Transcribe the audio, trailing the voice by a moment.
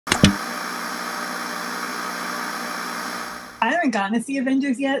I haven't gotten to see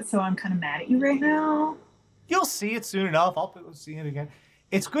Avengers yet, so I'm kind of mad at you right now. You'll see it soon enough. I'll see it again.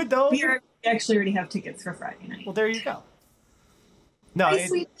 It's good though. We actually already have tickets for Friday night. Well, there you go. No, Hi,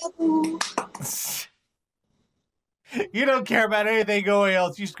 sweet boo. You don't care about anything going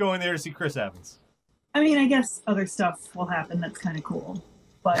else. You just go in there to see Chris Evans. I mean, I guess other stuff will happen that's kind of cool,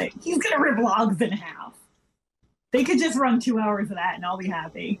 but he's gonna rip logs in half. They could just run 2 hours of that and I'll be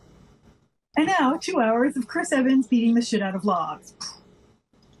happy. And now 2 hours of Chris Evans beating the shit out of logs.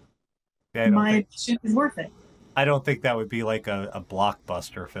 Yeah, my admission is worth it. I don't think that would be like a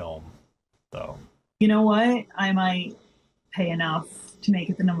blockbuster film, though. You know what? I might pay enough to make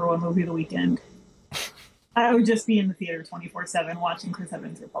it the #1 movie of the weekend. I would just be in the theater 24/7 watching Chris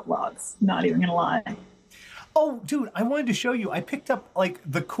Evans rip up logs. Not even gonna lie. Oh, dude, I wanted to show you. I picked up like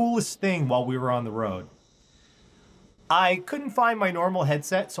the coolest thing while we were on the road. I couldn't find my normal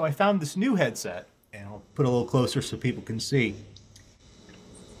headset, so I found this new headset. And I'll put it a little closer so people can see.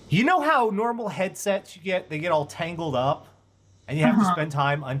 You know how normal headsets they get all tangled up and you have to spend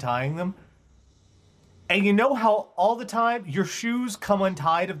time untying them? And you know how all the time your shoes come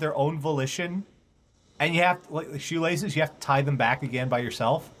untied of their own volition and you have, like shoelaces, you have to tie them back again by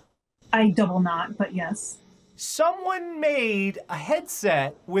yourself? I double knot, but yes. Someone made a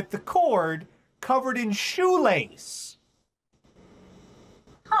headset with the cord covered in shoelace.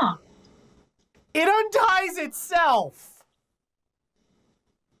 Huh. It unties itself.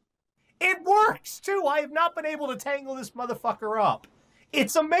 It works, too. I have not been able to tangle this motherfucker up.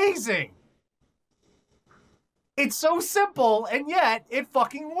 It's amazing. It's so simple, and yet it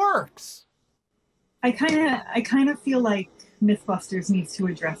fucking works. I kind of feel like Mythbusters needs to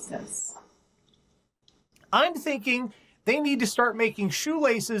address this. I'm thinking they need to start making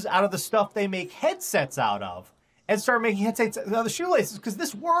shoelaces out of the stuff they make headsets out of and start making headsets out of the shoelaces because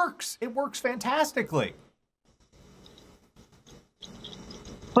this works. It works fantastically.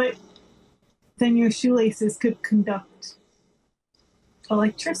 But then your shoelaces could conduct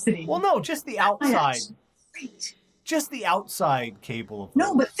electricity. Well, no, just the outside. Just the outside cable. Of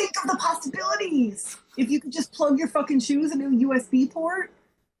no, but think of the possibilities. If you could just plug your fucking shoes into a USB port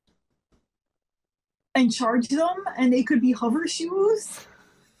and charge them, and they could be hover shoes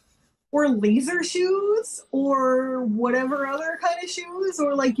or laser shoes or whatever other kind of shoes,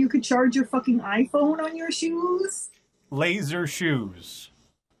 or like you could charge your fucking iPhone on your shoes. Laser shoes.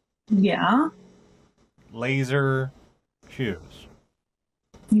 Yeah. Laser shoes.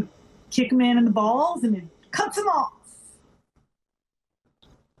 You kick a man in the balls and it cuts him off.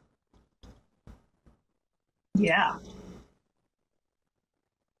 Yeah.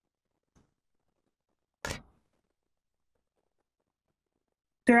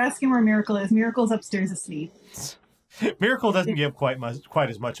 They're asking where Miracle is. Miracle's upstairs asleep. Miracle doesn't give quite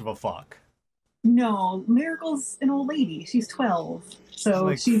as much of a fuck. No, Miracle's an old lady. She's 12. So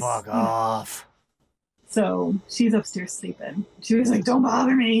like, she's fuck off. So she's upstairs sleeping. She was like, don't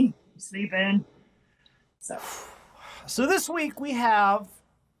bother me. I'm sleeping. So this week we have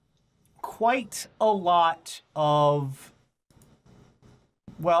quite a lot of,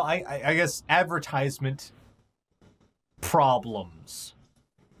 well, I guess advertisement problems.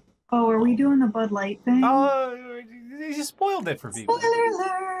 Oh, are we doing the Bud Light thing? You spoiled it for people. Spoiler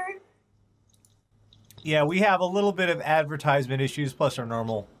alert! Yeah, we have a little bit of advertisement issues plus our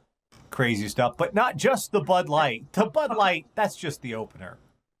normal crazy stuff, but not just the Bud Light. The Bud Light, that's just the opener.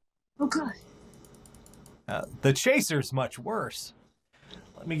 Oh, good. The Chaser's much worse.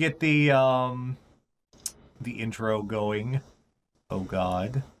 Let me get the intro going. Oh,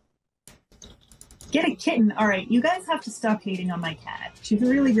 God. Get a kitten. All right, you guys have to stop hating on my cat. She's a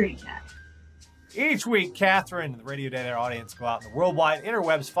really great cat. Each week, Catherine and the Radio Dead Air audience go out in the worldwide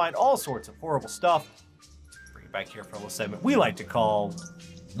interwebs, find all sorts of horrible stuff. Bring it back here for a little segment we like to call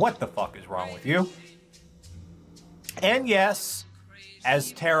What the Fuck is Wrong with You? And yes,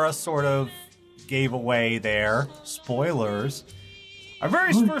 as Tara sort of gave away there, spoilers, our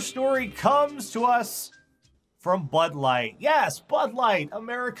very first story comes to us from Bud Light. Yes, Bud Light,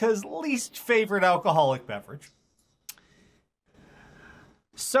 America's least favorite alcoholic beverage.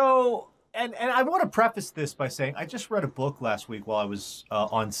 So, and I want to preface this by saying I just read a book last week while I was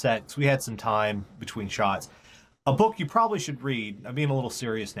on set, because we had some time between shots. A book you probably should read. I'm being a little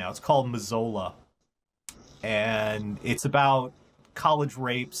serious now. It's called Mazzola. And it's about college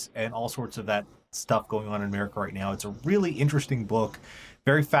rapes and all sorts of that stuff going on in America right now. It's a really interesting book.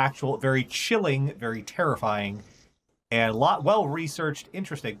 Very factual, very chilling, very terrifying, and a lot well-researched,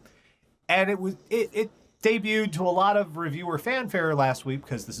 interesting. And it debuted to a lot of reviewer fanfare last week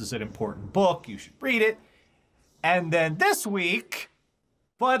because this is an important book. You should read it. And then this week,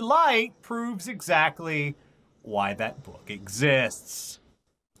 Bud Light proves exactly why that book exists.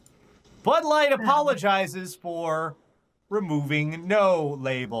 Bud Light apologizes for removing no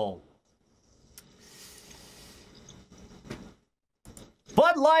label.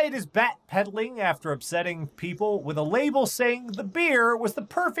 Bud Light is backpedaling after upsetting people with a label saying the beer was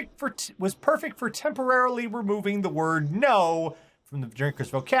perfect for temporarily removing the word no from the drinker's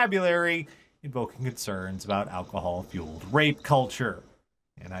vocabulary, invoking concerns about alcohol-fueled rape culture.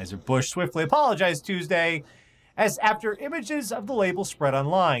 Anheuser-Busch swiftly apologized Tuesday as after images of the label spread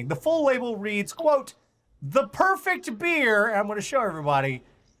online. The full label reads, quote, "The perfect beer," and I'm going to show everybody,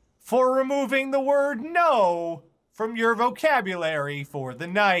 "for removing the word no from your vocabulary for the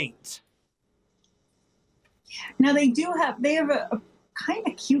night." Now they have a kind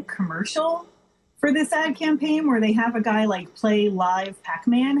of cute commercial for this ad campaign where they have a guy like play live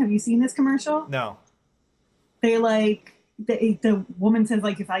Pac-Man. Have you seen this commercial? No. They like, the woman says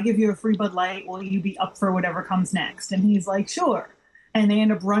like, if I give you a free Bud Light, will you be up for whatever comes next? And he's like, sure. And they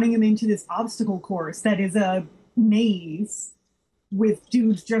end up running him into this obstacle course that is a maze with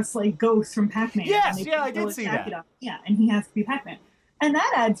dudes dressed like ghosts from Pac-Man. Yes, yeah, I did see that. Yeah, and he has to be Pac-Man. And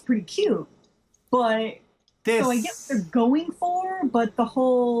that ad's pretty cute. But, so I get what they're going for, but the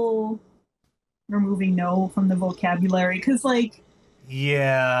whole removing no from the vocabulary, because, like...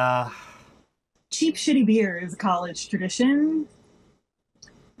 Yeah. Cheap, shitty beer is a college tradition.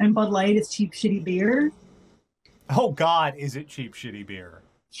 And Bud Light is cheap, shitty beer. Oh, God, is it cheap, shitty beer?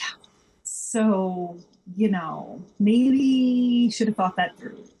 Yeah. So... you know, maybe should have thought that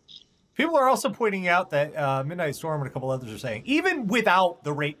through. People are also pointing out that Midnight Storm and a couple others are saying, even without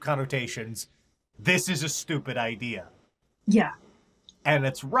the rape connotations, this is a stupid idea. Yeah. And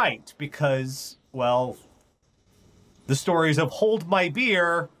it's right, because, well, the stories of Hold My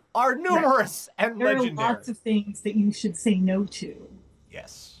Beer are numerous and legendary. There are lots of things that you should say no to.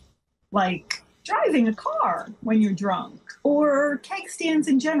 Yes. Like driving a car when you're drunk, or keg stands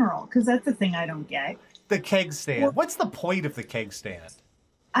in general, because that's the thing I don't get. The keg stand. What's the point of the keg stand?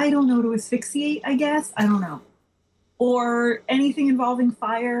 I don't know, to asphyxiate, I guess. I don't know. Or anything involving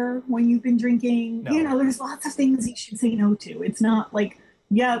fire when you've been drinking. No. You know, there's lots of things you should say no to. It's not like,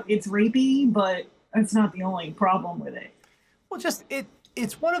 yeah, it's rapey, but it's not the only problem with it. Well, just,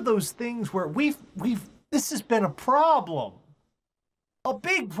 it's one of those things where this has been a problem. A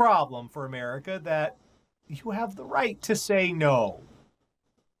big problem for America, that you have the right to say no.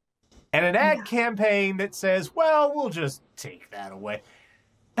 And an ad campaign that says, well, we'll just take that away.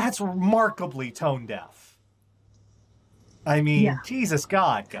 That's remarkably tone deaf. I mean, Jesus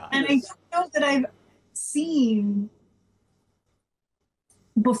God, guys. And I don't know that I've seen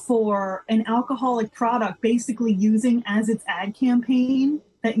before an alcoholic product basically using as its ad campaign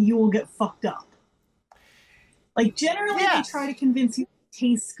that you will get fucked up. Like, generally, they try to convince you it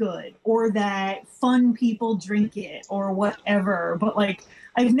tastes good, or that fun people drink it, or whatever. But, like,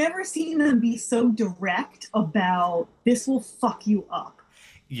 I've never seen them be so direct about, this will fuck you up.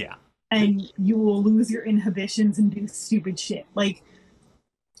 Yeah. And you will lose your inhibitions and do stupid shit. Like,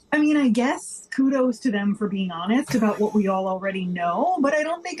 I mean, I guess kudos to them for being honest about what we all already know, but I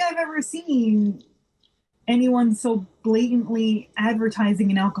don't think I've ever seen anyone so blatantly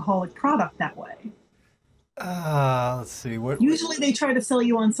advertising an alcoholic product that way. Let's see. Usually they try to sell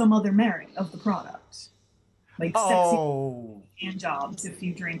you on some other merit of the product. Like sexy hand jobs if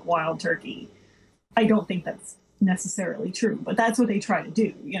you drink Wild Turkey. I don't think that's necessarily true, but that's what they try to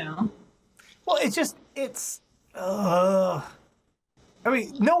do, you know? Well, I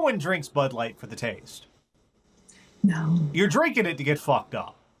mean, no one drinks Bud Light for the taste. No. You're drinking it to get fucked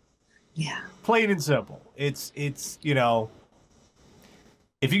up. Yeah. Plain and simple. It's you know,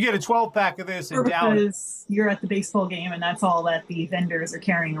 if you get a 12-pack of this and down... because you're at the baseball game and that's all that the vendors are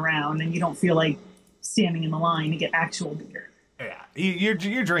carrying around and you don't feel like standing in the line to get actual beer. Yeah,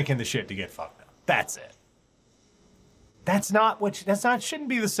 you're drinking the shit to get fucked up. That's it. Shouldn't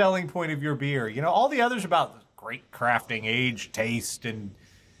be the selling point of your beer. You know, all the others about great crafting, age, taste, and...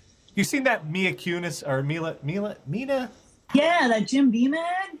 You seen that Mila Kunis? Yeah, that Jim Beam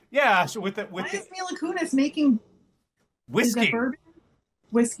ad? Yeah, so why is Mila Kunis making... whiskey. Is that bourbon?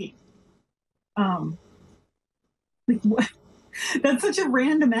 Whiskey. Like, what? That's such a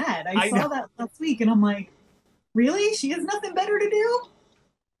random ad. I saw that last week and I'm like, really? She has nothing better to do?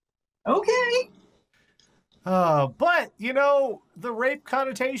 Okay. But, you know, the rape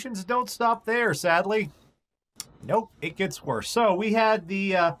connotations don't stop there, sadly. Nope, it gets worse. So we had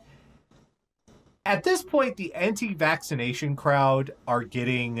the, at this point, the anti-vaccination crowd are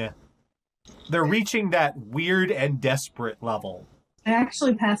they're reaching that weird and desperate level. I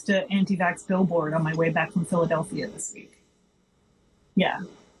actually passed an anti-vax billboard on my way back from Philadelphia this week. Yeah.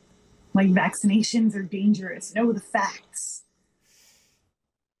 Like vaccinations are dangerous. Know the facts.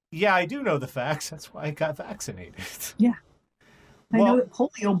 Yeah, I do know the facts. That's why I got vaccinated. Yeah. I Well, know that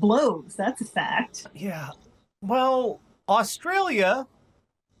polio blows. That's a fact. yeah. Well, Australia,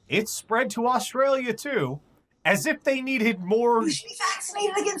 it spread to Australia too, as if they needed more. You should be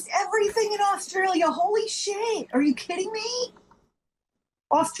vaccinated against everything in Australia. Holy shit. Are you kidding me?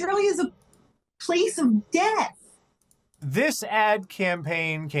 Australia is a place of death. This ad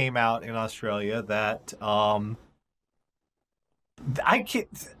campaign came out in Australia that I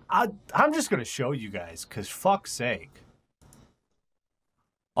can't. I'm just going to show you guys because fuck's sake.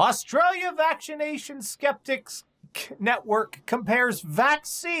 Australia Vaccination Skeptics Network compares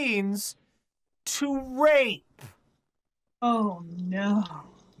vaccines to rape. Oh no.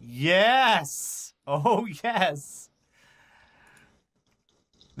 Yes. Oh yes.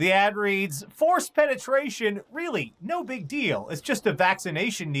 The ad reads, forced penetration, really, no big deal. It's just a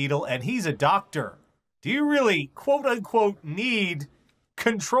vaccination needle and he's a doctor. Do you really, quote unquote, need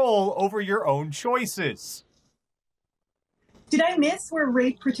control over your own choices? Did I miss where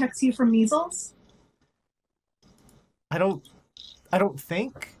rape protects you from measles? I don't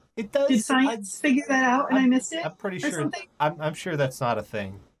think it does. Did science figure that out and I missed it? I'm pretty or sure. Something? I'm sure that's not a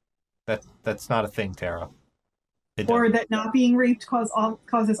thing. That's not a thing, Tara. Or that not being raped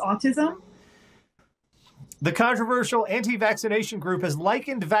causes autism? The controversial anti-vaccination group has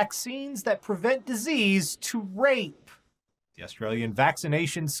likened vaccines that prevent disease to rape. The Australian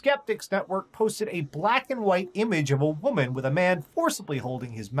Vaccination Skeptics Network posted a black and white image of a woman with a man forcibly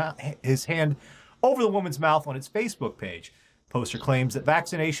holding his hand over the woman's mouth on its Facebook page. The poster claims that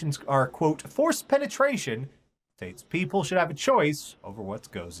vaccinations are, quote, forced penetration, states people should have a choice over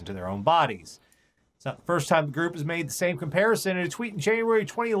what goes into their own bodies. It's not the first time the group has made the same comparison. In a tweet in January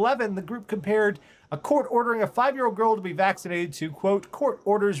 2011, the group compared a court ordering a 5-year-old girl to be vaccinated to, quote, court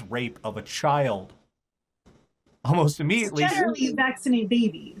orders rape of a child. Almost immediately. Generally, you vaccinate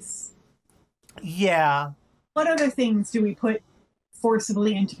babies. Yeah. What other things do we put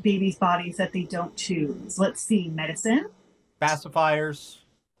forcibly into babies' bodies that they don't choose? Let's see, medicine. Pacifiers.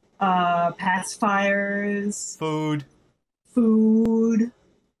 Pacifiers. Food.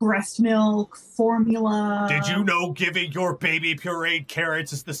 Breast milk, formula. Did you know giving your baby pureed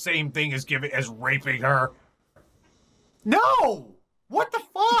carrots is the same thing as raping her? No! What the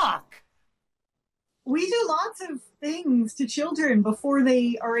fuck? We do lots of things to children before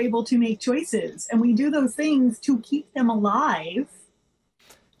they are able to make choices, and we do those things to keep them alive.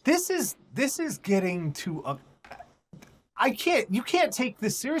 This is getting to a... you can't take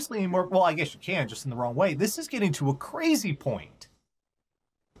this seriously anymore. Well, I guess you can, just in the wrong way. This is getting to a crazy point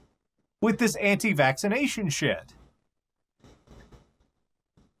with this anti-vaccination shit.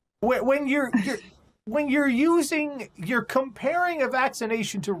 When you're comparing a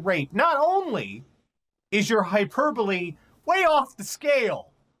vaccination to rape, not only is your hyperbole way off the scale,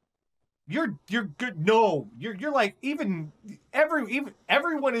 you're good. No, you're like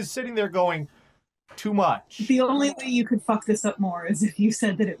everyone is sitting there going, too much. The only way you could fuck this up more is if you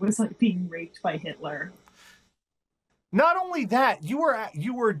said that it was like being raped by Hitler. Not only that, you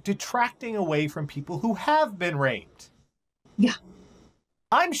were detracting away from people who have been raped. Yeah.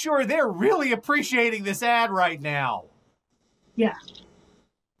 I'm sure they're really appreciating this ad right now. Yeah.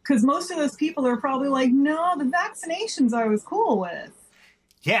 Because most of those people are probably like, no, the vaccinations I was cool with.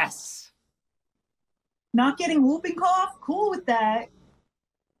 Yes. Not getting whooping cough, cool with that.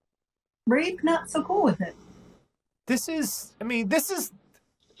 Rape, not so cool with it. This is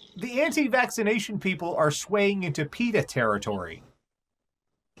the anti-vaccination people are swaying into PETA territory.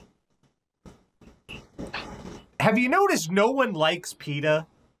 Have you noticed no one likes PETA?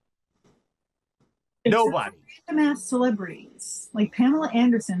 Nobody. Random ass celebrities. Like Pamela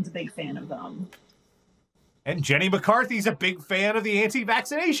Anderson's a big fan of them. And Jenny McCarthy's a big fan of the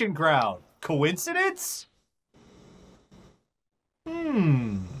anti-vaccination crowd. Coincidence? I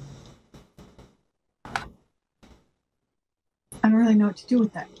don't really know what to do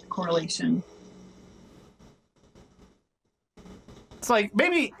with that correlation. It's like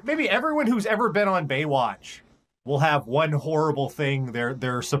maybe everyone who's ever been on Baywatch will have one horrible thing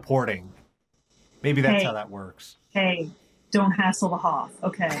they're supporting. Maybe that's how that works. Hey, don't hassle the Hoff,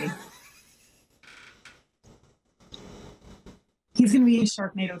 okay? He's gonna be in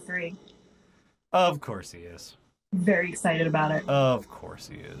Sharknado 3. Of course he is. Very excited about it. Of course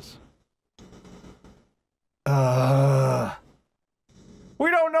he is. We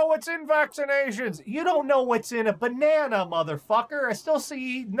don't know what's in vaccinations. You don't know what's in a banana, motherfucker. I still see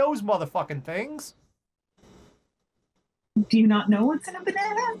you eating those motherfucking things. Do you not know what's in a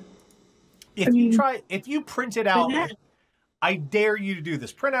banana? If you print it out, banana. I dare you to do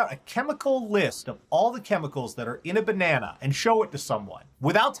this. Print out a chemical list of all the chemicals that are in a banana and show it to someone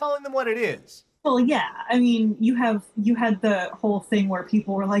without telling them what it is. Well, yeah. I mean, you had the whole thing where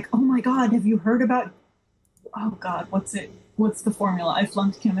people were like, "Oh my God, have you heard about? Oh God, what's it? What's the formula? I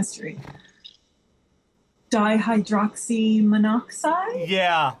flunked chemistry. Dihydroxymonoxide."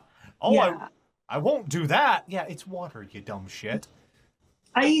 Yeah. Oh, Yeah. I won't do that. Yeah, it's water, you dumb shit.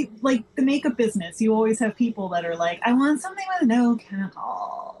 I like the makeup business. You always have people that are like, "I want something with no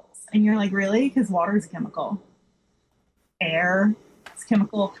chemicals," and you're like, "Really?" Because water is a chemical. Air is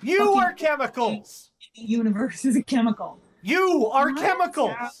chemical. You are chemicals. The universe is a chemical. You are What?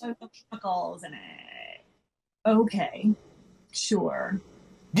 chemicals. Yeah, chemicals in it. Okay, sure.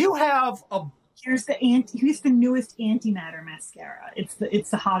 You have a. Here's the newest antimatter mascara. It's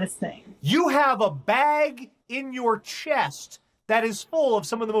the hottest thing. You have a bag in your chest that is full of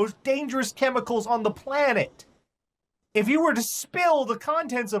some of the most dangerous chemicals on the planet. If you were to spill the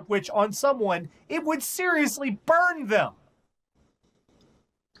contents of which on someone, it would seriously burn them.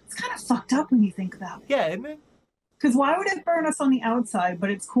 It's kind of fucked up when you think about it. Yeah, isn't it? Because why would it burn us on the outside,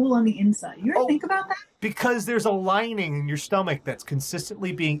 but it's cool on the inside? You ever think about that? Because there's a lining in your stomach that's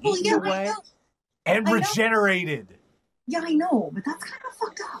consistently being eaten away and I know. regenerated. Yeah, I know, but that's kind of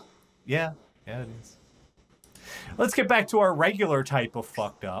fucked up. Yeah, it is. Let's get back to our regular type of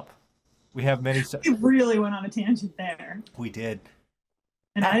fucked up. We have many. We really went on a tangent there. We did.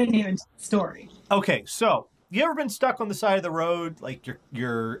 And I didn't even tell the story. Okay, so you ever been stuck on the side of the road, like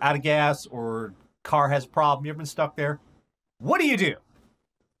you're out of gas or car has a problem? You ever been stuck there? What do you do?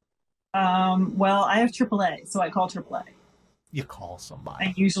 Well, I have AAA, so I call AAA. You call somebody.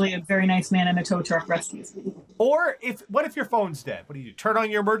 And usually a very nice man in a tow truck rescues me. Or what if your phone's dead? What do you do? Turn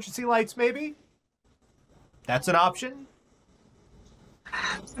on your emergency lights, maybe? That's an option.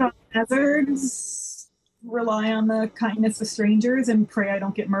 Hazards, rely on the kindness of strangers, and pray I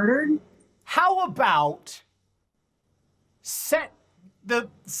don't get murdered. How about set the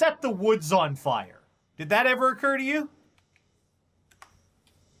woods on fire? Did that ever occur to you?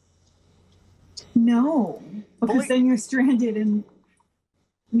 No, because then you're stranded in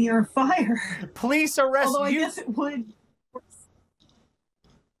near a fire. Police arrest Although I you. guess it would.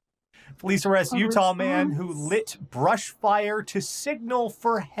 Police arrest Utah man who response? lit brush fire to signal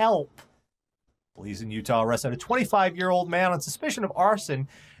for help. Police in Utah arrested a 25-year-old man on suspicion of arson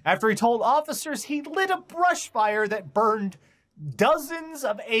after he told officers he lit a brush fire that burned dozens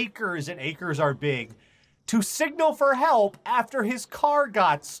of acres, and acres are big, to signal for help after his car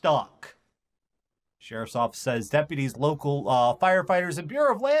got stuck. Sheriff's office says deputies, local firefighters, and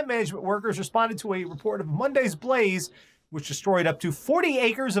Bureau of Land Management workers responded to a report of Monday's blaze, which destroyed up to 40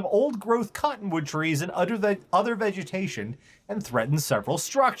 acres of old-growth cottonwood trees and other vegetation and threatened several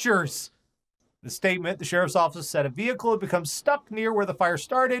structures. In a statement, the sheriff's office said a vehicle had become stuck near where the fire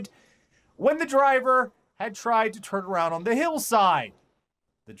started when the driver had tried to turn around on the hillside.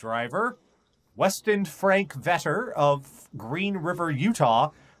 The driver, Weston Frank Vetter of Green River, Utah,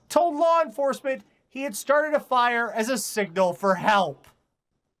 told law enforcement he had started a fire as a signal for help.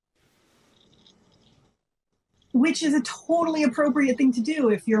 Which is a totally appropriate thing to do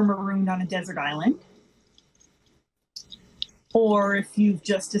if you're marooned on a desert island. Or if you've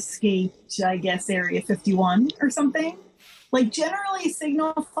just escaped, I guess, Area 51 or something. Like, generally,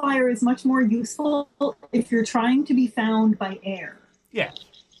 signal fire is much more useful if you're trying to be found by air. Yeah.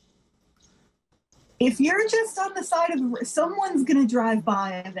 If you're just on the side of... Someone's going to drive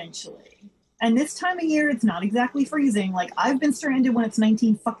by eventually. And this time of year, it's not exactly freezing. Like, I've been stranded when it's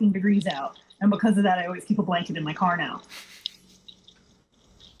 19 fucking degrees out. And because of that, I always keep a blanket in my car now.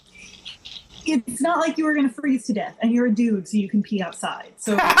 It's not like you were going to freeze to death, and you're a dude, so you can pee outside.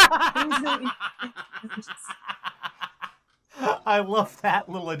 So there's no... I love that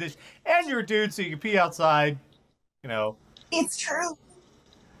little addition. And you're a dude, so you can pee outside, you know. It's true.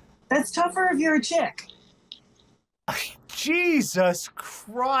 That's tougher if you're a chick. Jesus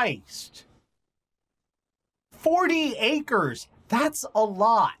Christ. 40 acres. That's a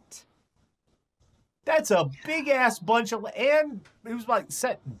lot. That's a big-ass bunch of... And it was like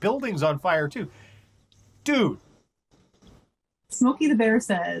set buildings on fire, too. Dude. Smokey the Bear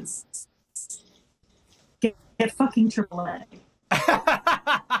says, get fucking AAA.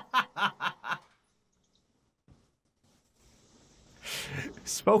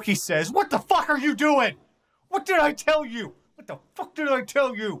 Smokey says, what the fuck are you doing? What did I tell you? What the fuck did I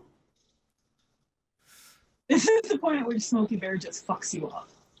tell you? This is the point at which Smokey Bear just fucks you up.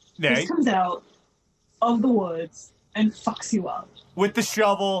 Yeah, He comes out of the woods and fucks you up. with the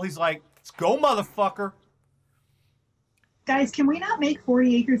shovel, he's like, let's go, motherfucker. Guys, can we not make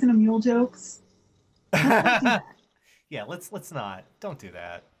 40 acres and a mule jokes? Let's not do that. Yeah, let's not. Don't do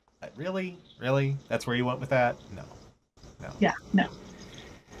that. Really? Really? That's where you went with that? No. No. Yeah, no.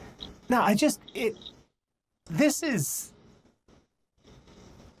 No, this is...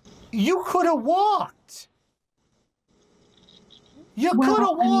 You could have walked. You could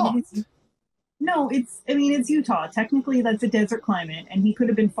have walked. It's Utah. Technically, that's a desert climate, and he could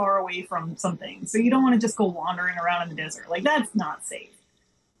have been far away from something. So you don't want to just go wandering around in the desert. Like, that's not safe.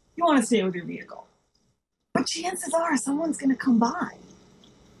 You want to stay with your vehicle. But chances are someone's going to come by.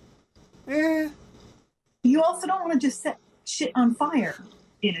 You also don't want to just set shit on fire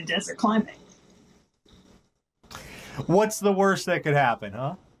in a desert climate. What's the worst that could happen,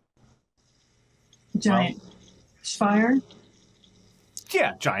 huh? Giant fire?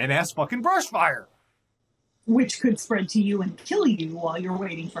 Yeah, giant-ass fucking brush fire. Which could spread to you and kill you while you're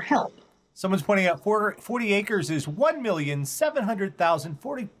waiting for help. Someone's pointing out 40 acres is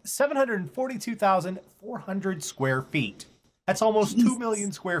 742,400 square feet. That's almost 2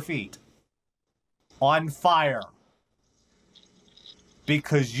 million square feet. On fire.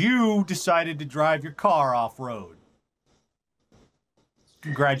 Because you decided to drive your car off-road.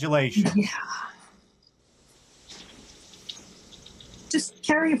 Congratulations. Yeah. Just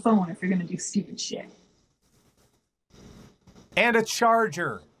carry a phone if you're going to do stupid shit. And a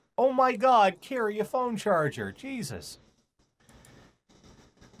charger. Oh my God, carry a phone charger. Jesus.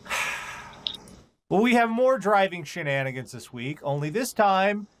 Well, we have more driving shenanigans this week, only this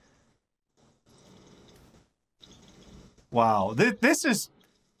time... Wow, this is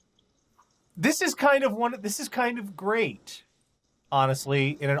kind of great,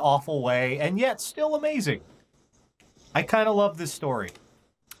 honestly, in an awful way, and yet still amazing. I kind of love this story.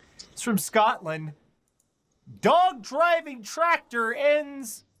 It's from Scotland. Dog driving tractor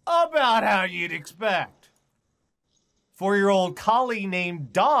ends about how you'd expect. 4-year-old collie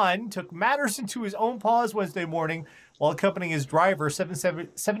named Don took matters into his own paws Wednesday morning while accompanying his driver,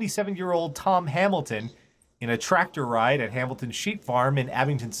 77-year-old Tom Hamilton, in a tractor ride at Hamilton's sheep farm in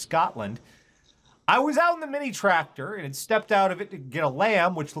Abington, Scotland. I was out in the mini tractor and had stepped out of it to get a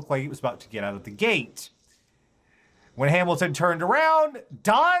lamb, which looked like it was about to get out of the gate. When Hamilton turned around,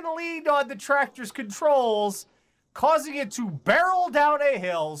 Don leaned on the tractor's controls, causing it to barrel down a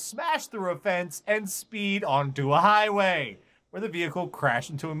hill, smash through a fence, and speed onto a highway, where the vehicle crashed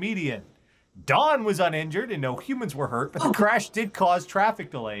into a median. Don was uninjured and no humans were hurt, but the crash did cause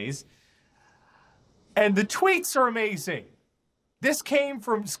traffic delays. And the tweets are amazing. This came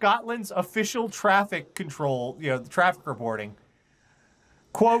from Scotland's official traffic control, the traffic reporting.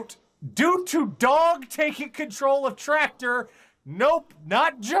 Quote, due to dog taking control of tractor, nope,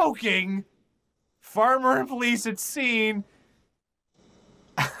 not joking. Farmer and police at scene.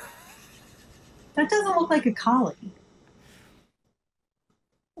 That doesn't look like a collie.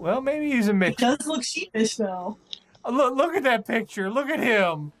 Well, maybe he's a mix. It does look sheepish, though. Look at that picture. Look at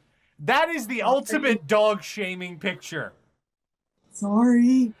him. That is the ultimate dog shaming picture.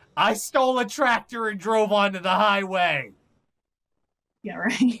 Sorry. I stole a tractor and drove onto the highway. Yeah,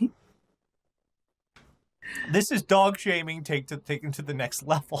 right. This is dog shaming taken to the next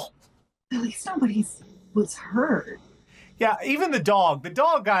level. At least nobody was hurt. Yeah, even the dog. The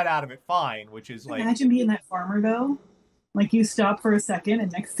dog got out of it fine, which is like... Imagine being that farmer, though. Like, you stop for a second,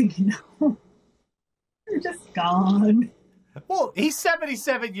 and next thing you know, you're just gone. Well, he's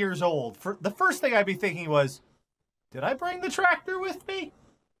 77 years old. The first thing I'd be thinking was, did I bring the tractor with me?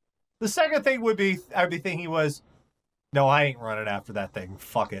 The second thing I'd be thinking was, no, I ain't running after that thing.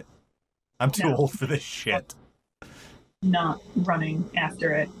 Fuck it. I'm too old for this shit. Not running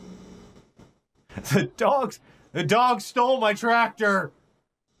after it. The dog stole my tractor.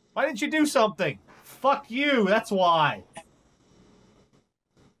 Why didn't you do something? Fuck you, that's why.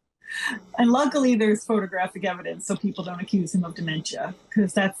 And luckily there's photographic evidence so people don't accuse him of dementia.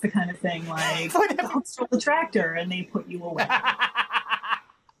 Because that's the kind of thing like, the dog stole the tractor and they put you away.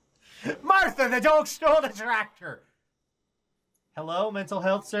 Martha, the dog stole the tractor. Hello, mental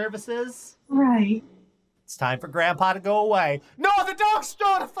health services? Right. It's time for Grandpa to go away. No, the dog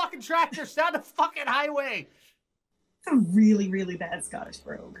stole the fucking tractor. It's down the fucking highway. It's a really, really bad Scottish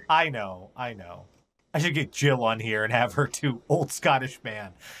brogue. I know. I should get Jill on here and have her do Old Scottish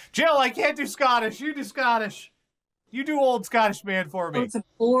Man. Jill, I can't do Scottish. You do Scottish. You do Old Scottish Man for me. Oh, it's a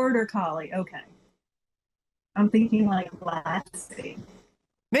border collie. Okay. I'm thinking like Lassie.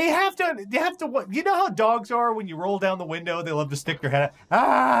 They have to, you know how dogs are when you roll down the window, they love to stick their head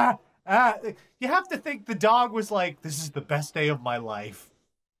out. You have to think the dog was like, this is the best day of my life.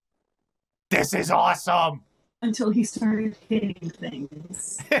 This is awesome. Until he started hitting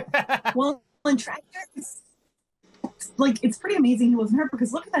things. Well, in tractors, like, it's pretty amazing he wasn't hurt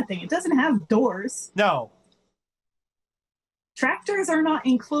because look at that thing. It doesn't have doors. No. tractors are not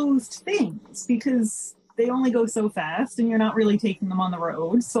enclosed things because they only go so fast and you're not really taking them on the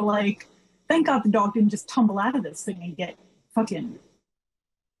road. So, like, thank God the dog didn't just tumble out of this thing and get fucking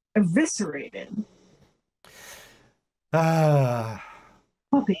eviscerated. Puppy,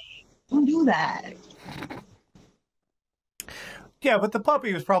 don't do that. Yeah, but the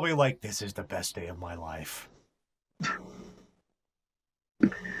puppy was probably like, this is the best day of my life.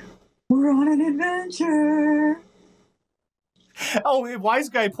 We're on an adventure. Oh, Wise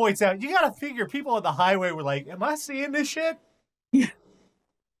Guy points out, you gotta figure people on the highway were like, am I seeing this shit? Yeah.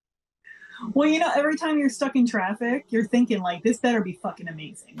 Well, you know, every time you're stuck in traffic, you're thinking, like, this better be fucking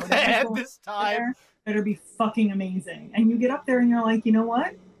amazing. And this time better be fucking amazing. And you get up there and you're like, you know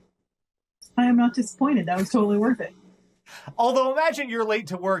what? I am not disappointed. That was totally worth it. Although imagine you're late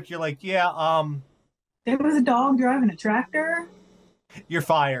to work, you're like, yeah, there was a dog driving a tractor. You're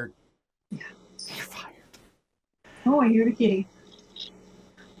fired. Yeah. You're fired. Oh, I hear the kitty.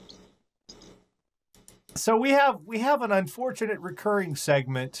 So we have an unfortunate recurring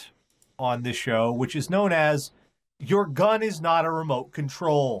segment on this show, which is known as Your Gun is Not a Remote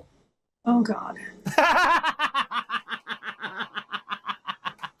Control. Oh, God.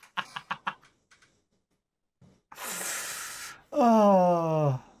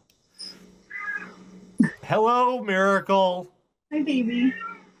 Oh. Hello, Miracle. Hi, baby.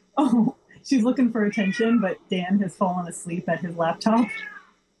 Oh, she's looking for attention, but Dan has fallen asleep at his laptop.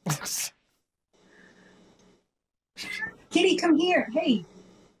 Kitty, come here. Hey.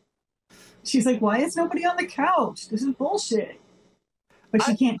 She's like, why is nobody on the couch? This is bullshit. But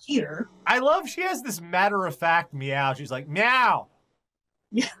she can't hear. I love she has this matter-of-fact meow. She's like, meow.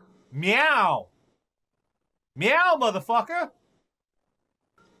 Yeah. Meow. Meow, motherfucker.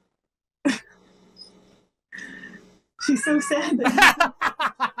 She's so sad that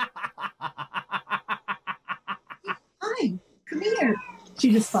hi, come here.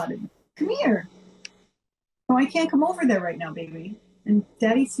 She just spotted me. Come here. Oh, I can't come over there right now, baby. And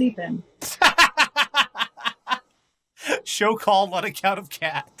Daddy's sleeping. Show called on account of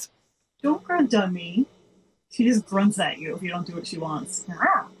cat. Don't grunt on me. She just grunts at you if you don't do what she wants.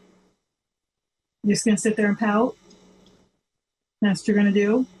 You're just gonna sit there and pout? That's what you're gonna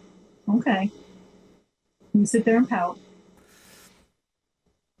do? Okay. You sit there and pout.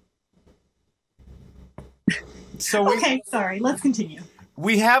 So okay, sorry. Let's continue.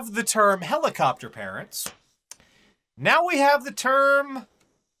 We have the term helicopter parents. Now we have the term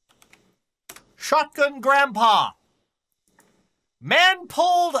shotgun grandpa. Man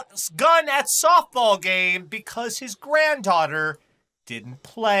pulled gun at softball game because his granddaughter didn't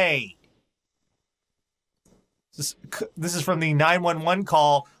play. This is from the 911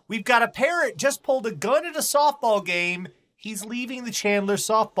 call. We've got a parent just pulled a gun at a softball game. He's leaving the Chandler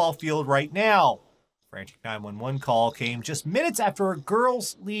softball field right now. Frantic 911 call came just minutes after a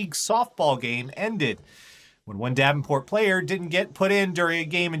girls' league softball game ended. When one Davenport player didn't get put in during a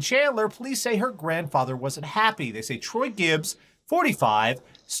game in Chandler, police say her grandfather wasn't happy. They say Troy Gibbs, 45,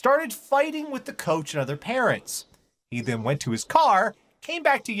 started fighting with the coach and other parents. He then went to his car, came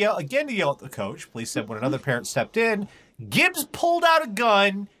back to yell at the coach. Police said when another parent stepped in, Gibbs pulled out a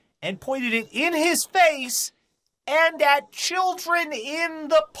gun and pointed it in his face and at children in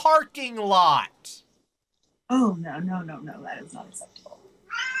the parking lot. Oh, no. That is not acceptable.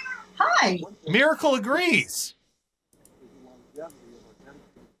 Hi. Miracle agrees.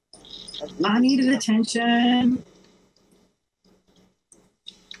 I needed attention.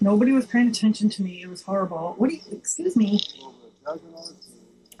 Nobody was paying attention to me. It was horrible. What do you, excuse me?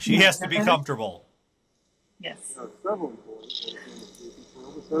 She has to be comfortable. Yes.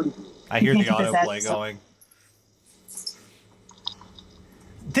 I hear the autoplay going.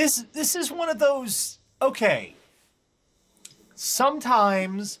 This is one of those, okay,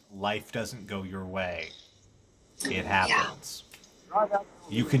 sometimes life doesn't go your way. It happens. Yeah.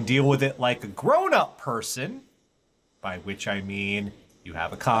 You can deal with it like a grown-up person, by which I mean you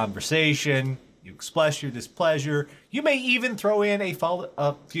have a conversation, you express your displeasure, you may even throw in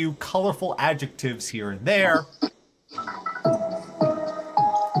a few colorful adjectives here and there.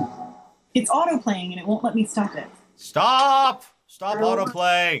 It's autoplaying and it won't let me stop it. Stop! Stop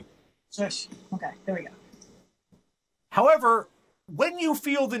autoplay. Shush. Okay, there we go. However, when you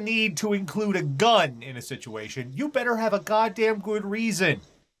feel the need to include a gun in a situation, you better have a goddamn good reason.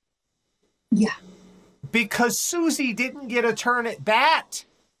 Yeah. Because Susie didn't get a turn at bat.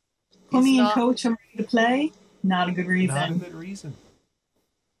 Put me in, coach, I'm ready to play. Not a good reason. Not a good reason.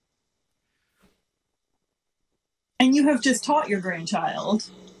 And you have just taught your grandchild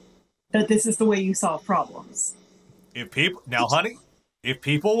that this is the way you solve problems. Now, honey, if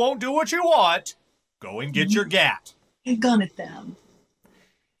people won't do what you want, go and get your gat. a gun at them.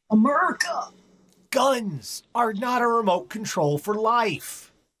 America. Guns are not a remote control for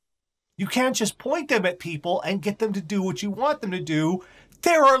life. You can't just point them at people and get them to do what you want them to do.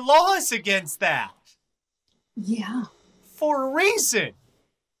 There are laws against that. Yeah. For a reason.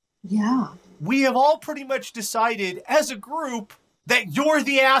 Yeah. We have all pretty much decided as a group that you're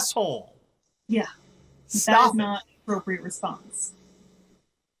the asshole. Yeah. Stop. That is not an appropriate response.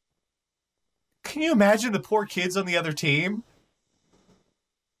 Can you imagine the poor kids on the other team?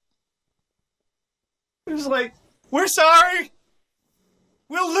 It was like, we're sorry.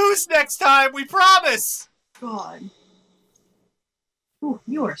 We'll lose next time, we promise. God. Ooh,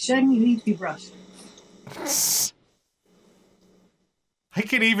 you are shedding. You need to be brushed. I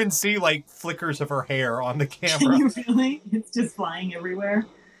can even see, like, flickers of her hair on the camera. Can you really? It's just flying everywhere.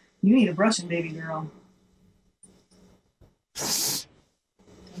 You need a brushing, baby girl. I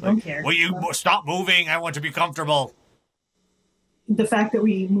don't care. Will you stop moving? I want to be comfortable. The fact that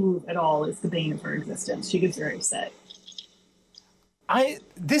we move at all is the bane of her existence. She gets very upset.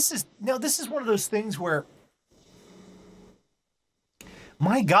 This is one of those things where,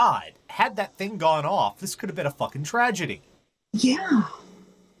 my God, had that thing gone off, this could have been a fucking tragedy. Yeah.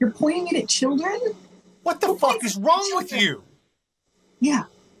 You're pointing it at children? What the fuck is wrong with you? Yeah.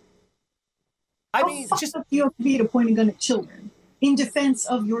 I mean, just up you have to be to point a gun at children in defense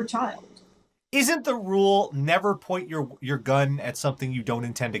of your child. Isn't the rule never point your gun at something you don't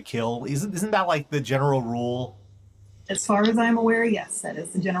intend to kill? Isn't that like the general rule? As far as I'm aware, yes, that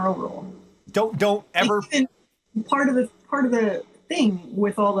is the general rule. Don't ever. And part of the thing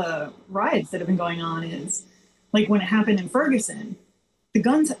with all the riots that have been going on is, like when it happened in Ferguson,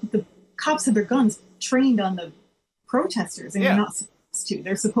 the cops had their guns trained on the protesters, and Yeah. you're not supposed to.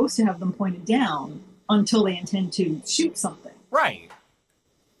 They're supposed to have them pointed down until they intend to shoot something. Right.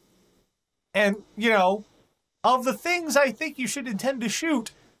 And, you know, of the things I think you should intend to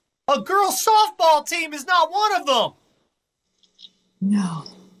shoot, a girls' softball team is not one of them. No.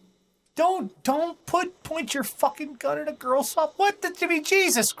 Don't point your fucking gun at a girls' softball. What the, I mean,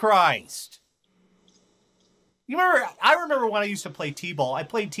 Jesus Christ. I remember when I used to play t-ball. I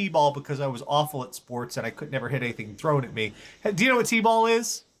played t-ball because I was awful at sports and I could never hit anything thrown at me. Do you know what t-ball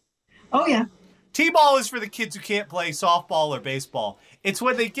is? Oh, yeah. T-ball is for the kids who can't play softball or baseball. It's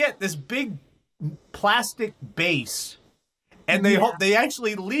when they get this big plastic base and they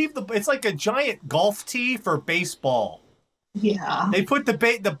actually leave it's like a giant golf tee for baseball. Yeah. They put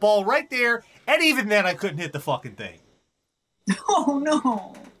the ball right there, and even then I couldn't hit the fucking thing. Oh,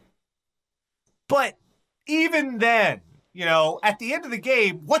 no. But even then, you know, at the end of the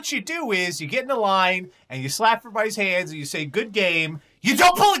game, what you do is you get in a line and you slap everybody's hands and you say, good game. You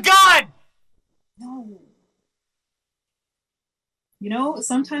don't pull a gun! No. You know,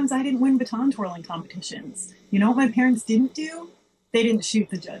 sometimes I didn't win baton twirling competitions. You know what my parents didn't do? They didn't shoot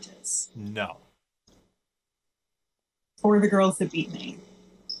the judges. No. Or the girls that beat me.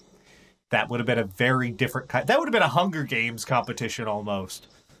 That would have been a very different kind. That would have been a Hunger Games competition almost.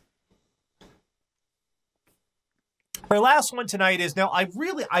 Our last one tonight is, now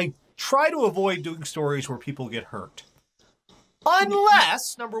I try to avoid doing stories where people get hurt.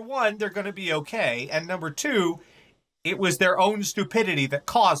 Unless, number one, they're going to be okay, and number two, it was their own stupidity that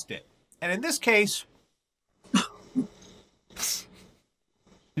caused it. And in this case,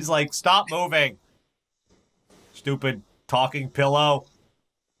 he's like, stop moving. Stupid talking pillow.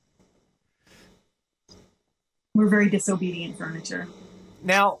 We're very disobedient furniture.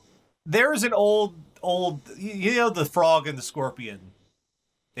 Now, there's an old, you know, the frog and the scorpion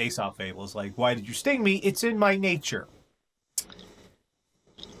Aesop fable is like, why did you sting me? It's in my nature.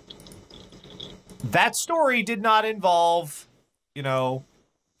 That story did not involve, you know,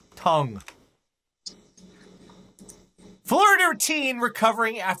 tongue. Florida teen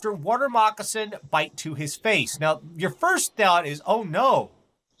recovering after water moccasin bite to his face. Now, your first thought is, oh no.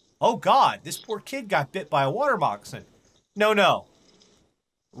 Oh God, this poor kid got bit by a water moccasin. No.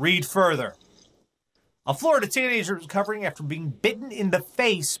 Read further. A Florida teenager is recovering after being bitten in the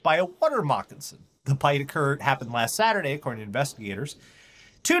face by a water moccasin. The bite happened last Saturday, according to investigators.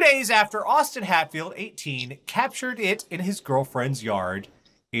 2 days after Austin Hatfield, 18, captured it in his girlfriend's yard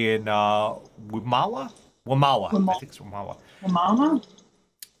in Wamawa. I think it's Wamawa. Mama?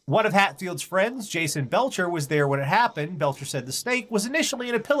 One of Hatfield's friends, Jason Belcher, was there when it happened. Belcher said the snake was initially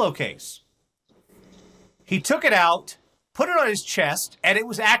in a pillowcase. He took it out, put it on his chest, and it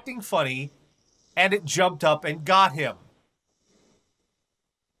was acting funny, and it jumped up and got him.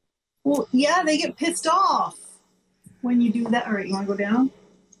 Well, yeah, they get pissed off when you do that. All right, you want to go down?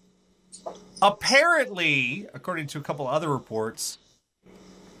 Apparently, according to a couple other reports,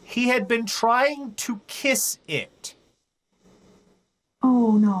 he had been trying to kiss it.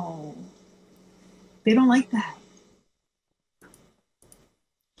 Oh no. They don't like that.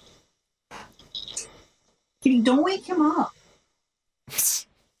 Kitty, don't wake him up.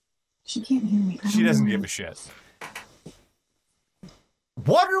 She can't hear me. She doesn't give a shit.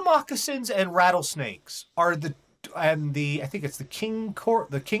 Water moccasins and rattlesnakes are I think it's the king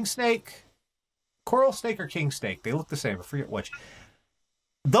snake, coral snake or king snake. They look the same. I forget which.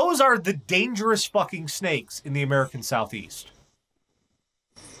 Those are the dangerous fucking snakes in the American Southeast.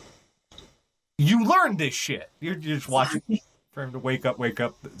 You learned this shit. You're just watching for him to wake up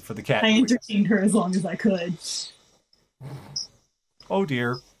for the cat. I entertained her as long as I could. Oh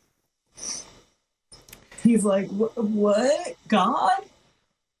dear. He's like, what? God?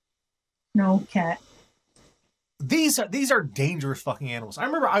 No, cat. These are dangerous fucking animals. I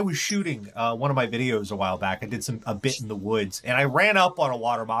remember I was shooting one of my videos a while back. I did a bit in the woods, and I ran up on a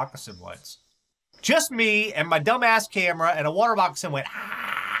water moccasin once. Just me and my dumbass camera, and a water moccasin went,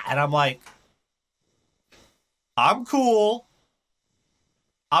 ah, and I'm like, I'm cool.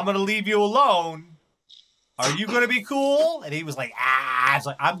 I'm going to leave you alone. Are you going to be cool? And he was like, ah. I was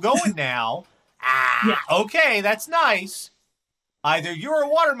like, I'm going now. Ah, yeah. Okay, that's nice. Either you're a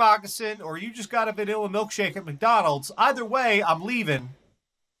water moccasin or you just got a vanilla milkshake at McDonald's. Either way, I'm leaving.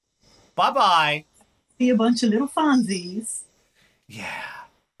 Bye-bye. See a bunch of little Fonzies. Yeah.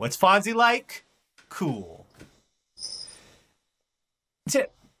 What's Fonzie like? Cool. That's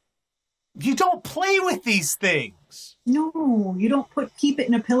it. You don't play with these things. No, you don't keep it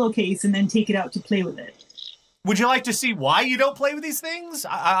in a pillowcase and then take it out to play with it. Would you like to see why you don't play with these things?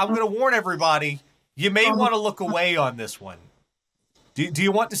 I'm going to warn everybody. You may want to look away on this one. Do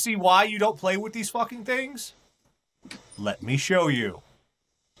you want to see why you don't play with these fucking things? Let me show you.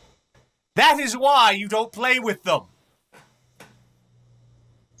 That is why you don't play with them.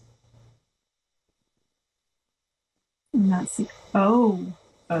 Not see. Oh.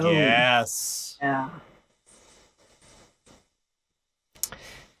 Yes. Yeah.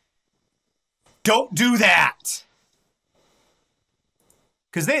 Don't do that.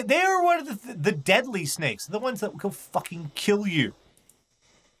 Because they are one of the deadly snakes. The ones that will fucking kill you.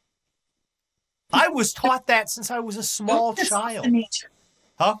 I was taught that since I was a small child. The nature.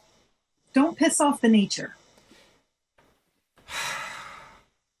 Huh? Don't piss off the nature.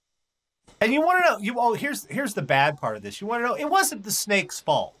 And you want to know, here's the bad part of this. You want to know, it wasn't the snake's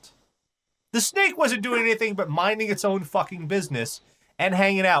fault. The snake wasn't doing anything but minding its own fucking business and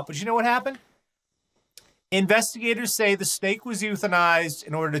hanging out. But you know what happened? Investigators say the snake was euthanized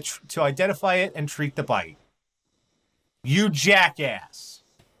in order to identify it and treat the bite. You jackass.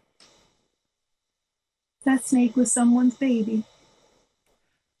 That snake was someone's baby.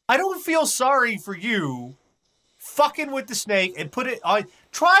 I don't feel sorry for you fucking with the snake and put it on.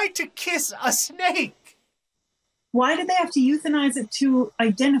 Try to kiss a snake. Why did they have to euthanize it to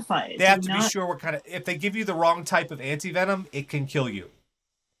identify it? They have to be sure what kind of. If they give you the wrong type of anti-venom, it can kill you.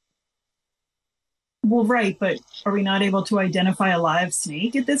 Well, right, but are we not able to identify a live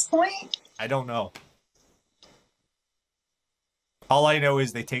snake at this point? I don't know. All I know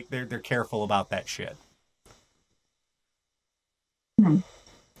is they're careful about that shit.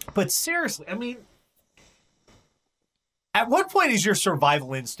 But seriously, I mean, at what point is your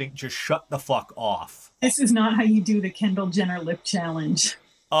survival instinct just shut the fuck off? This is not how you do the Kendall Jenner lip challenge.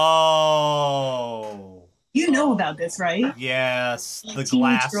 Oh. You know about this, right? Yes. Like the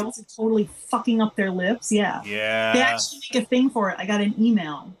teenage glass. girls are totally fucking up their lips. Yeah. Yeah. They actually make a thing for it. I got an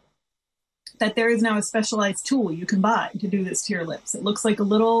email that there is now a specialized tool you can buy to do this to your lips. It looks like a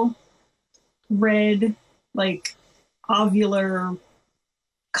little red, like, ovular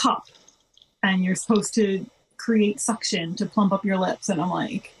cup, and you're supposed to create suction to plump up your lips. And I'm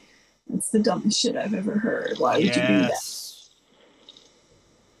like, that's the dumbest shit I've ever heard. Why would you do that?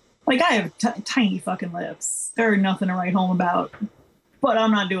 Like, I have tiny fucking lips. They're nothing to write home about, but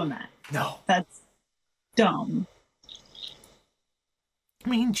I'm not doing that. No. That's dumb. I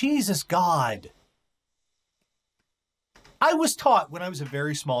mean, Jesus God. I was taught when I was a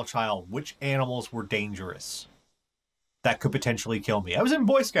very small child which animals were dangerous that could potentially kill me. I was in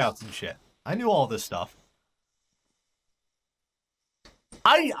Boy Scouts and shit. I knew all this stuff.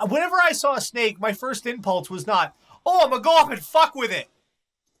 Whenever I saw a snake, my first impulse was not, oh, I'm gonna go up and fuck with it.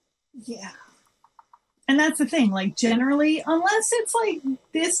 Yeah. And that's the thing, like, generally, unless it's like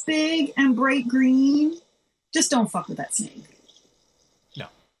this big and bright green, just don't fuck with that snake. No.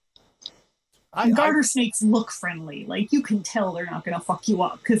 Garter snakes look friendly. Like, you can tell they're not gonna fuck you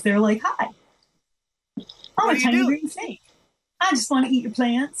up because they're like, hi, I'm a tiny green snake. I just want to eat your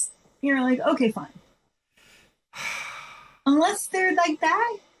plants. You're like, okay, fine. Unless they're like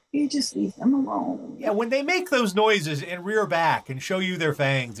that, You just leave them alone. Yeah, when they make those noises and rear back and show you their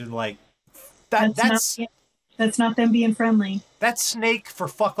fangs and like that's not them being friendly. That's snake for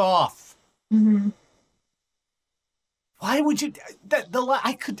fuck off. Mm-hmm. Why would you?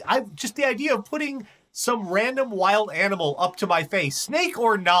 Just the idea of putting some random wild animal up to my face, snake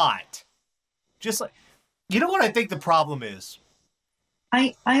or not, just like, you know what I think the problem is?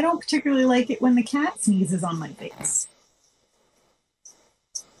 I don't particularly like it when the cat sneezes on my face.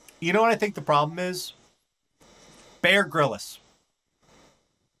 You know what I think the problem is? Bear Grylls.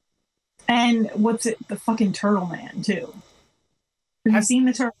 And what's it? The fucking Turtle Man too. Have you seen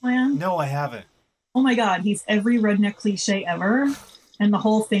the Turtle Man? No, I haven't. Oh my god, he's every redneck cliche ever. And the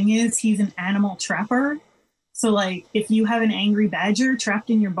whole thing is he's an animal trapper. So like if you have an angry badger trapped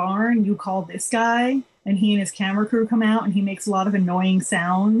in your barn, you call this guy and he and his camera crew come out and he makes a lot of annoying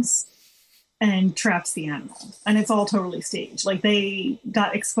sounds and traps the animal. And it's all totally staged. Like they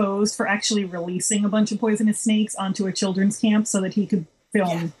got exposed for actually releasing a bunch of poisonous snakes onto a children's camp so that he could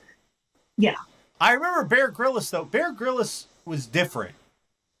film. Yeah. I remember Bear Grylls though. Bear Grylls was different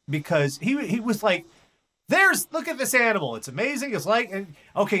because he was like, look at this animal. It's amazing. It's like,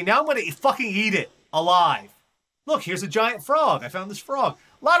 okay, now I'm going to fucking eat it alive. Look, here's a giant frog. I found this frog.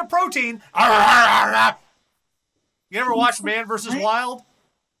 A lot of protein. You ever watch Man vs. Wild?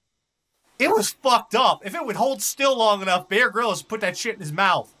 It was fucked up. If it would hold still long enough, Bear Grylls put that shit in his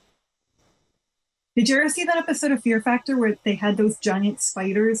mouth. Did you ever see that episode of Fear Factor where they had those giant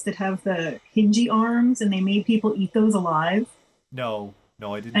spiders that have the hingy arms and they made people eat those alive? No,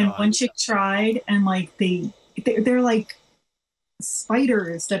 I did not. And one chick tried, and like they're like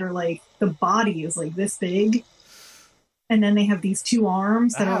spiders that are like, the body is like this big, and then they have these two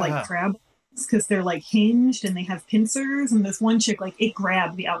arms that are like crabs because they're like hinged and they have pincers. And this one chick, like, it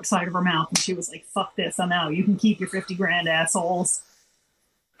grabbed the outside of her mouth and she was like, "Fuck this, I'm out. You can keep your 50 grand, assholes."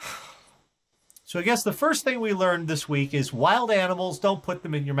 So I guess the first thing we learned this week is wild animals, don't put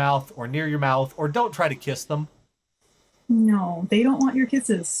them in your mouth or near your mouth, or don't try to kiss them. No, they don't want your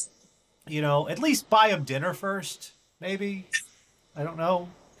kisses. You know, at least buy them dinner first, maybe. I don't know.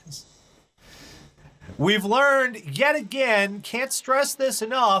 We've learned yet again, can't stress this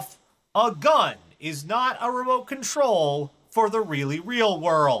enough, a gun is not a remote control for the really real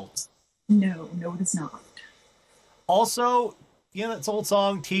world. No, it is not. Also, you know, that old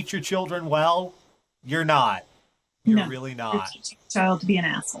song, teach your children well. You're not. You're really not. You're teaching a child to be an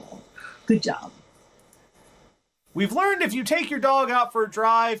asshole. Good job. We've learned if you take your dog out for a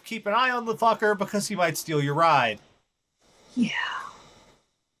drive, keep an eye on the fucker because he might steal your ride. Yeah.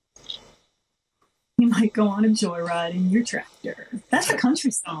 You might go on a joyride in your tractor. That's a country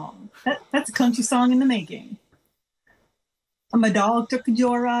song. That's a country song in the making. My dog took a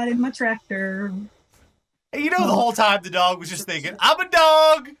joyride in my tractor. And you know, the whole time the dog was just thinking, I'm a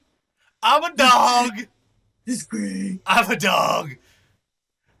dog. I'm a dog. This is great. I'm a dog.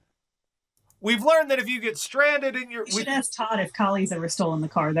 We've learned that if you get stranded in your... You should ask Todd if Collie's ever stolen the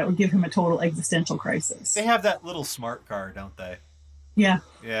car. That would give him a total existential crisis. They have that little smart car, don't they? Yeah.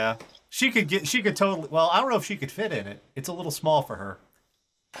 Yeah. She could totally... Well, I don't know if she could fit in it. It's a little small for her.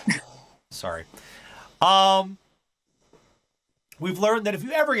 Sorry. We've learned that if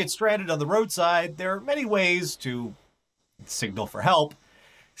you ever get stranded on the roadside, there are many ways to signal for help.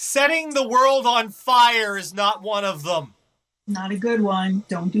 Setting the world on fire is not one of them. Not a good one.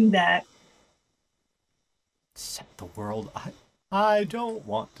 Don't do that. Set the world... I don't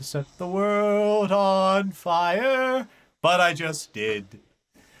want to set the world on fire, but I just did.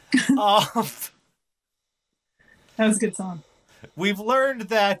 That was a good song. We've learned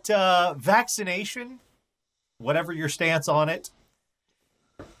that vaccination, whatever your stance on it,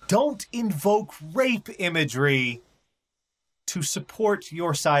 don't invoke rape imagery to support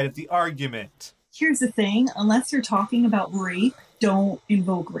your side of the argument. Here's the thing. Unless you're talking about rape, don't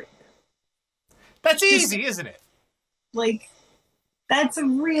invoke rape. That's easy, isn't it? Like, that's a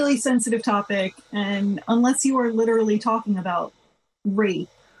really sensitive topic, and unless you are literally talking about rape,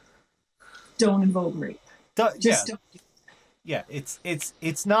 don't invoke rape. Don't. Yeah,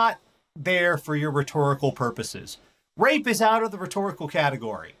 it's not there for your rhetorical purposes. Rape is out of the rhetorical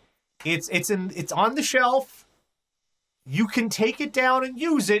category. It's on the shelf. You can take it down and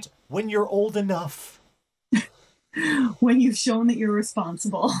use it when you're old enough. When you've shown that you're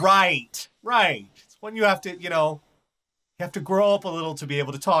responsible. Right. It's when you have to, you have to grow up a little to be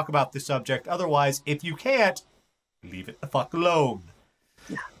able to talk about the subject. Otherwise, if you can't, leave it the fuck alone.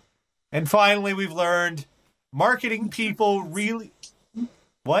 Yeah. And finally, we've learned marketing people really...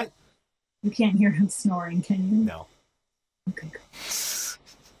 What? You can't hear him snoring, can you? No. Okay, good.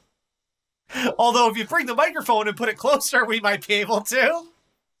 Although if you bring the microphone and put it closer, we might be able to.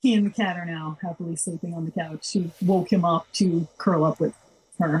 He and the cat are now happily sleeping on the couch. She woke him up to curl up with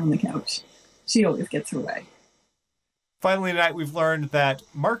her on the couch. She always gets her way. Finally tonight, we've learned that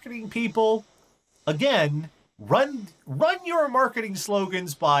marketing people, again, run your marketing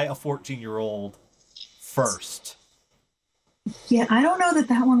slogans by a 14-year-old first. Yeah, I don't know that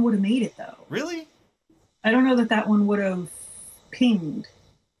that one would have made it, though. Really? I don't know that that one would have pinged.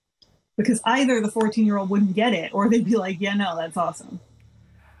 Because either the 14-year-old wouldn't get it, or they'd be like, yeah, no, that's awesome.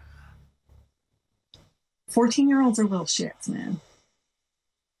 14-year-olds are little shits, man.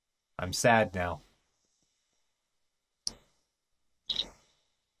 I'm sad now.